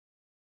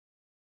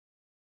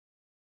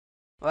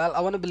Well,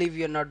 I want to believe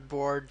you're not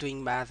bored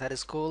doing math at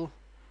school.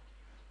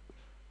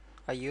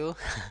 Are you?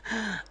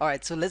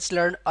 Alright, so let's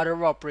learn order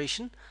of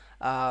operation.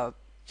 Uh,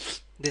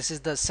 this is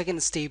the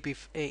second step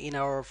in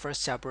our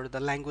first chapter, the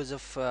language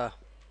of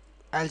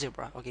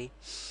algebra. Okay,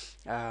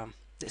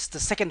 it's the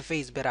second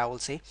phase, but I will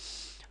say.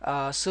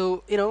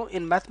 So,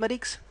 in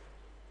mathematics,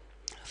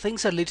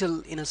 things are little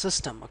in a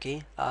system.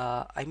 Okay,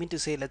 I mean to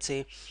say, let's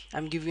say,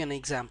 I'm giving you an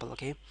example.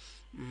 Okay,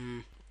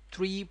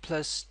 3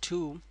 plus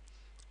 2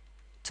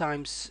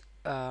 times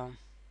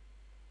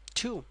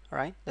 2,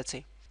 right? Let's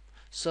say.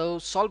 So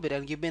solve it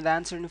and give me the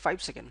answer in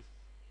 5 seconds.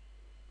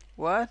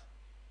 What?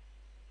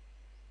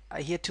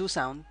 I hear two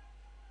sound.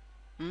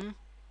 Hmm?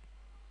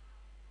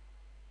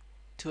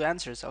 Two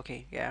answers.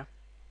 Okay, yeah,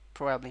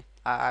 probably.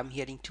 I'm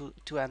hearing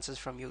two answers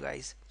from you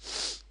guys.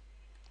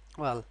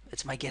 Well,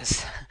 it's my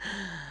guess.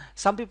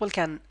 Some people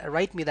can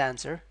write me the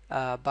answer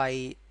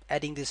by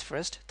adding this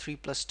first, 3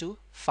 plus 2,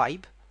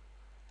 5,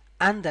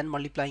 and then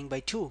multiplying by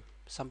 2.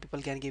 Some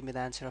people can give me the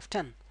answer of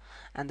 10.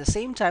 And the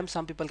same time,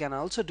 some people can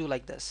also do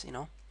like this,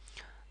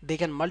 They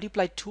can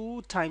multiply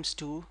 2 times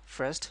 2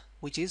 first,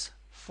 which is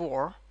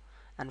 4,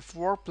 and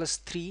 4 plus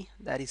 3,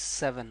 that is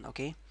 7.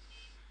 Okay,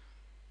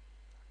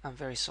 I'm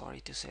very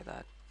sorry to say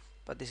that,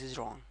 but this is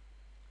wrong.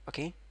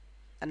 Okay,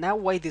 and now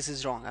why this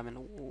is wrong? I mean,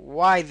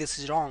 why this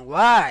is wrong?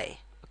 Why?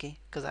 Okay,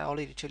 because I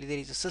already told you there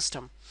is a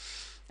system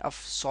of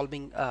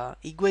solving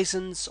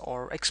equations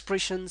or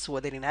expressions,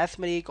 whether in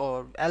arithmetic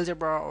or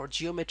algebra or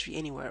geometry,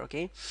 anywhere.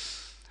 Okay,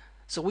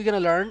 so we're gonna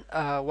learn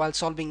while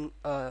solving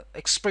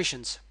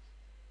expressions,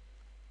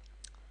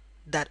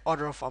 that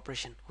order of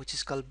operation, which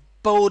is called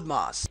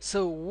BODMAS.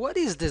 So what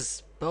is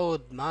this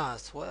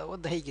BODMAS?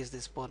 What the heck is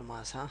this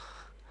BODMAS, huh?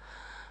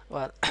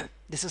 Well,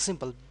 this is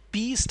simple.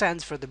 B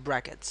stands for the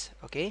brackets.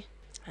 Okay,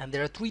 and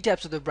there are three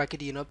types of the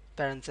bracket,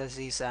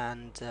 parentheses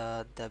and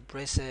the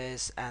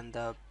braces and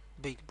the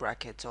big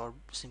brackets, or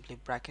simply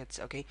brackets.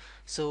 Okay,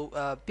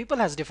 so people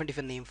has different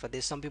name for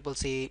this. Some people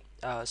say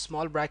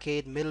small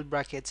bracket, middle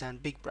brackets,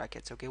 and big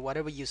brackets. Okay,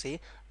 whatever you say,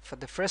 for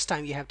the first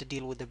time you have to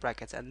deal with the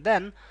brackets, and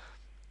then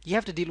you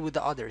have to deal with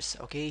the others.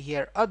 Okay,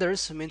 here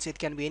others means it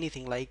can be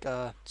anything like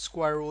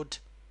square root,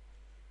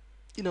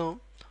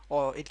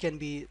 or it can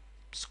be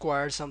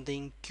square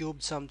something,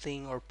 cube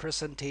something, or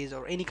percentage,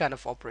 or any kind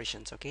of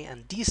operations. Okay,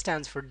 and D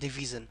stands for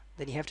division.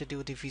 Then you have to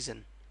do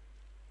division.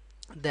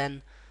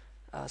 Then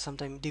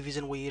sometimes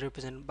division we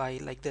represent by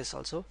like this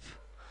also.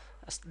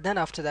 Then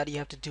after that you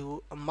have to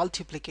do a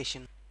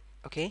multiplication.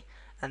 Okay,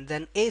 and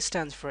then A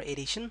stands for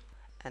addition,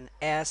 and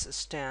S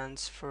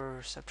stands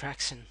for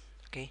subtraction.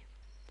 Okay,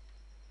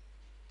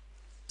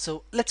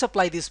 so let's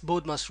apply this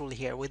BODMAS rule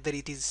here, whether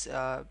it is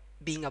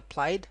being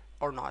applied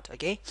or not.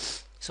 Okay,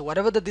 so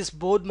whatever this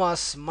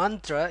BODMAS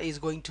mantra is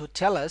going to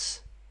tell us,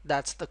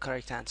 that's the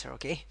correct answer.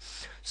 Okay,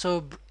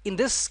 so in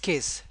this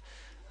case,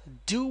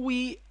 do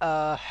we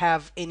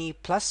have any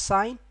plus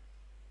sign,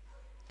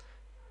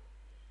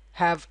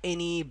 have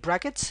any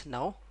brackets?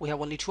 No, we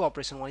have only two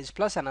operations. One is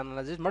plus and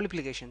another is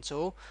multiplication.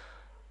 So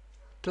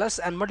plus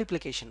and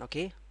multiplication.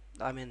 Okay,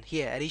 I mean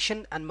here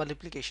addition and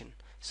multiplication.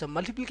 So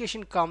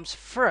multiplication comes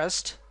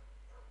first,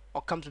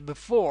 or comes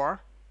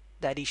before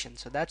the addition.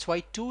 So that's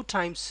why 2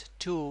 times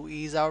 2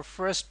 is our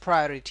first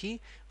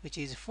priority, which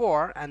is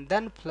 4, and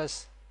then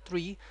plus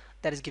 3,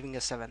 that is giving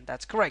us 7.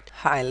 That's correct.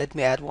 Hi, let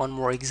me add one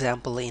more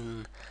example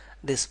in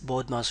this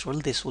BODMAS rule.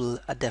 This will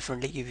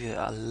definitely give you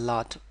a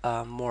lot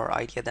more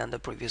idea than the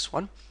previous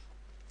one.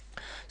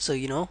 So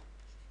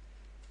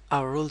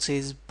our rule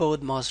says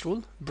BODMAS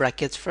rule,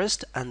 brackets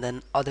first and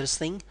then others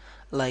thing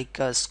like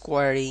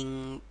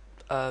squaring,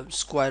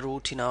 square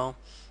root,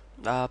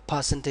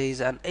 percentage,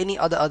 and any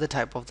other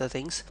type of the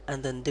things,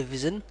 and then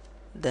division,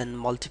 then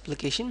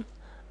multiplication,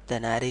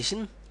 then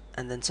addition,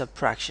 and then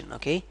subtraction.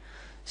 Okay,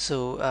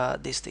 so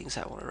these things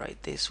I want to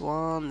write this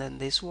one, then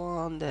this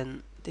one,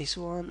 then this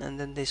one, and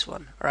then this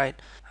one. All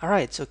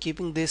right, so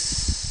keeping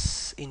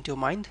this into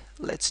mind,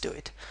 let's do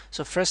it.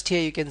 So first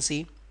here you can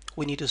see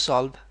we need to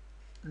solve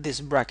this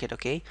bracket.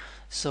 Okay,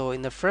 so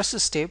in the first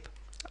step,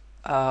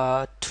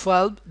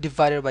 12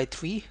 divided by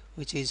 3,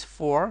 which is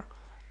 4,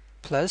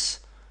 plus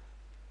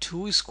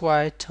 2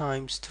 squared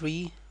times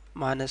 3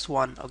 minus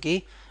 1.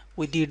 Okay,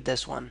 we did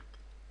this one.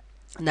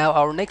 Now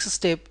our next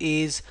step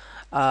is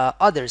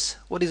others.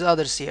 What is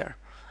others here?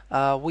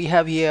 We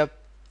have here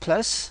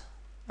plus,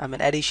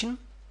 addition,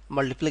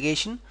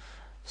 multiplication,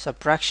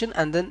 subtraction,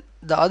 and then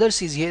the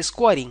others is here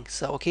squaring.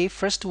 So okay,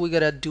 first we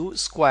gotta do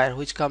square,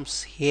 which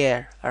comes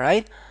here.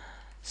 Alright,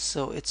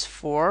 so it's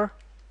 4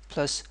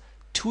 plus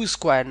 2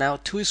 squared. Now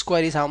 2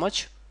 squared is how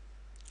much?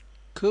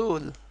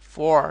 Cool,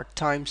 4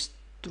 times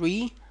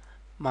 3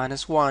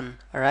 minus 1.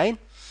 Alright,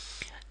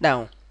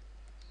 now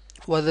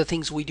what are the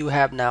things we do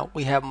have now?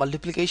 We have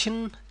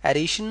multiplication,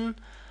 addition,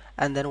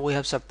 and then we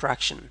have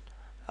subtraction.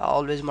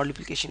 Always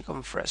multiplication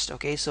come first.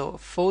 Okay, so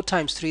 4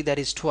 times 3, that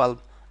is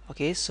 12.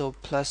 Okay, so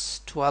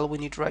plus 12 we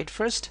need to write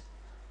first.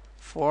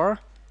 4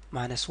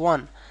 minus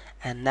 1,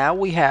 and now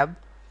we have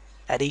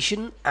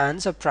addition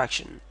and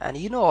subtraction, and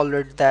you know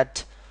already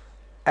that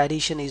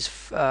addition is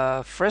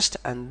first,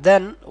 and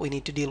then we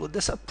need to deal with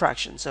the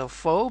subtraction. So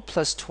 4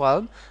 plus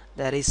 12,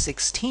 that is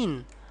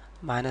 16,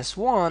 minus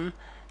 1,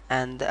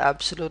 and the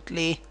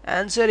absolutely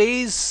answer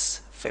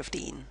is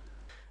 15.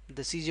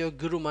 This is your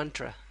guru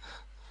mantra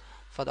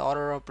for the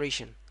order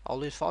operation.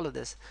 Always follow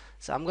this.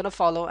 So I'm gonna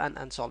follow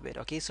and solve it.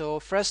 Okay, so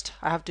first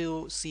I have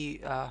to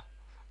see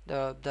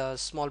the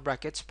small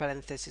brackets,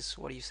 parenthesis,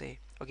 what do you say?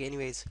 Okay,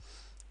 anyways,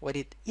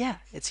 yeah,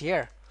 it's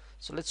here.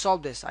 So let's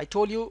solve this. I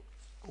told you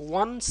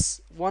one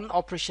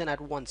operation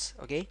at once.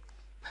 Okay,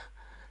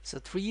 so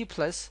 3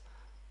 plus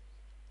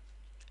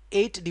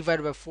 8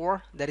 divided by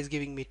 4, that is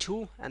giving me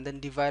 2, and then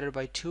divided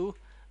by 2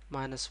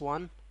 minus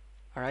 1,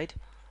 all right,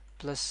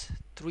 plus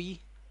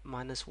 3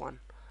 minus 1.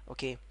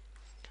 Okay,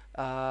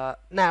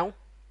 now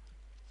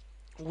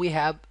we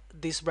have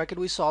this bracket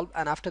we solved,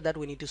 and after that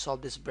we need to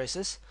solve this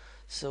braces.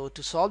 So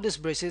to solve this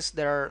braces,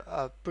 there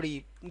are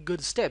pretty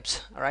good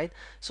steps. All right,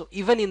 so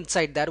even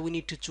inside that we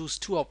need to choose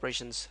two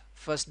operations.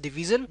 First,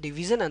 division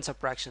and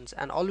subtractions,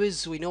 and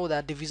always we know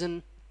that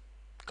division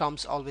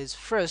comes always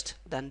first,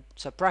 then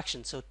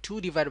subtraction. So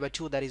 2 divided by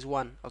 2, that is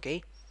 1.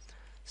 Okay,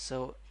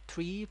 so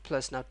 3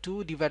 plus, now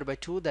 2 divided by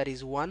 2, that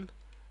is 1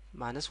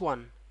 minus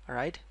 1. All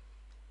right,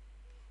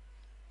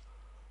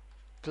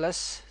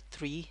 plus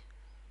 3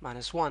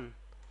 minus 1.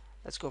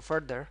 Let's go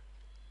further.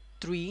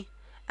 3,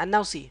 and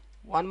now see,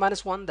 1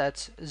 minus 1,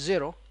 that's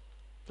 0,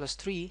 plus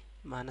 3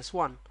 minus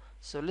 1.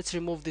 So let's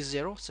remove this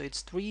 0, so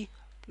it's 3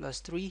 plus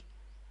 3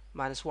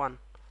 minus 1.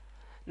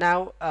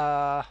 Now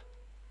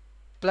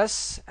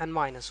plus and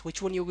minus,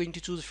 which one you're going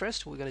to choose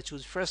first? We're going to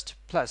choose first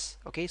plus.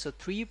 Okay, so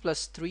 3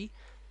 plus 3,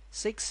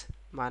 6,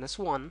 minus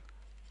 1,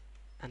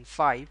 and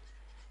 5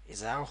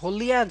 is our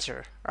holy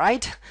answer,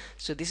 right?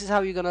 So this is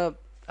how you're gonna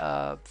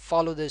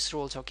follow these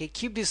rules. Okay,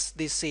 keep this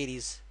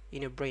series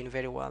in your brain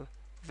very well,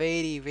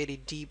 very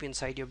deep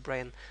inside your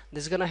brain.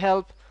 This is gonna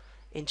help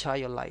entire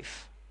your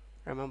life.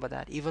 Remember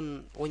that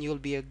even when you'll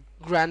be a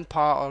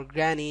grandpa or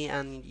granny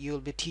and you'll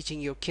be teaching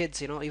your kids,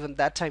 you know, even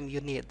that time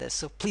you need this.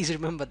 So please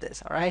remember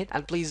this. All right,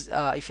 and please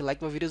if you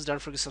like my videos, don't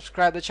forget to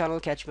subscribe to the channel.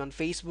 Catch me on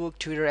Facebook,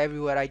 Twitter,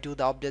 everywhere I do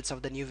the updates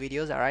of the new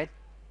videos. All right,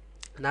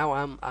 now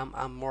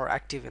I'm more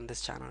active in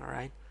this channel. All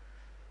right,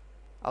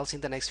 I'll see you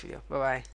in the next video. Bye bye.